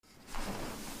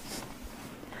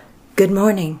Good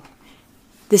morning.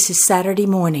 This is Saturday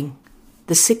morning,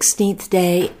 the 16th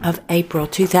day of April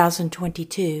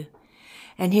 2022,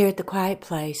 and here at the Quiet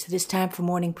Place, it is time for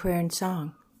morning prayer and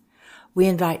song. We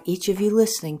invite each of you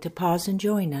listening to pause and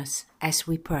join us as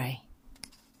we pray.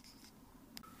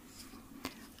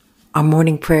 Our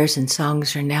morning prayers and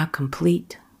songs are now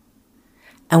complete,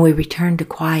 and we return to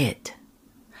quiet,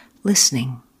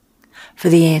 listening for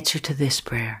the answer to this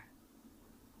prayer.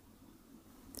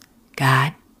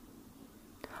 God,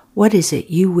 what is it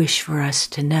you wish for us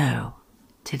to know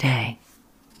today?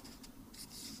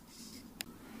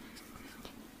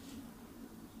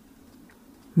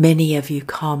 Many of you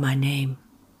call my name,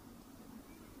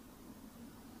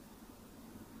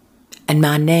 and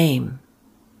my name,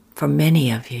 for many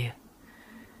of you,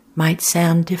 might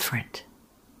sound different.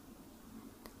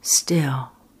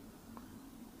 Still,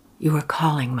 you are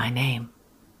calling my name.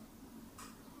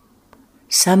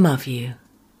 Some of you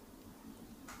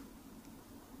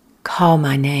call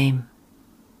my name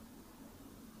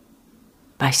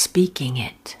by speaking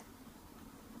it.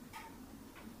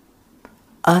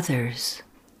 Others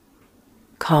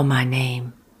call my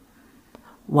name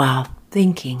while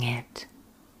thinking it.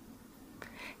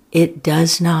 It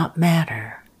does not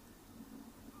matter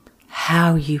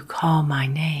how you call my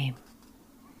name.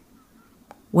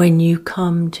 When you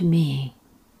come to me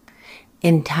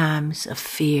in times of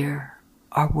fear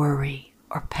or worry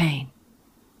or pain,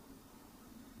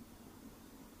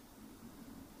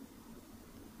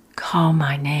 call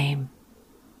my name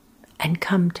and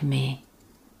come to me,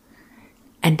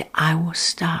 and I will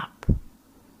stop,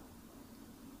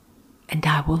 and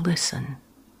I will listen,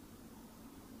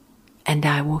 and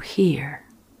I will hear.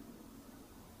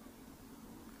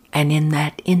 And in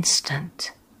that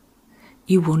instant,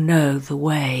 you will know the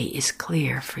way is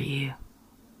clear for you.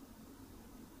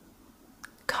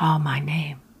 Call my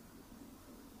name.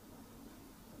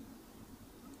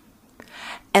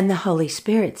 And the Holy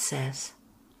Spirit says,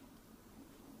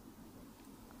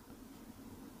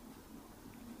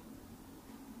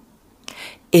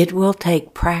 it will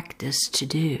take practice to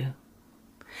do,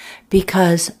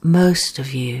 because most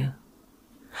of you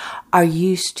are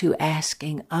used to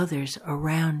asking others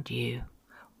around you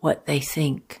what they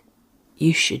think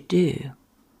you should do.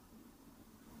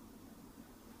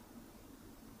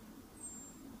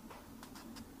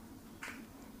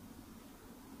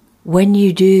 When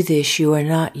you do this, you are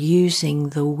not using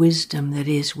the wisdom that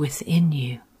is within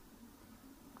you.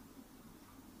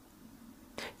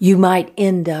 You might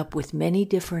end up with many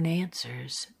different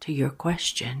answers to your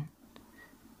question,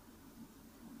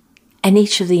 and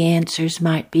each of the answers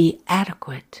might be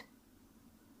adequate.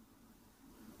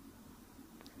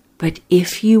 But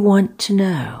if you want to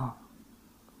know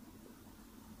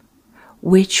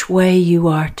which way you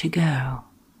are to go,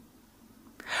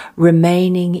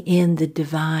 remaining in the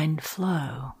divine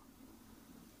flow,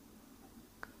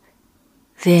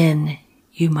 then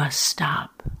you must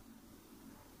stop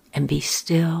and be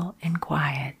still and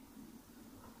quiet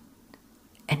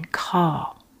and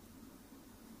call.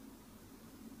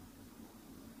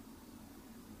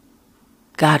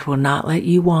 God will not let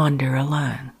you wander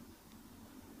alone.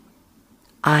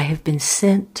 I have been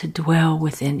sent to dwell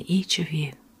within each of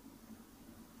you.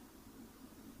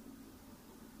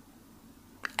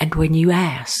 And when you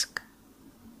ask,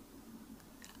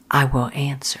 I will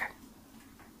answer,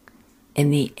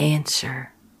 and the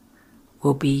answer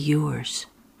will be yours.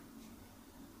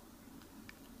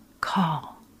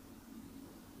 Call.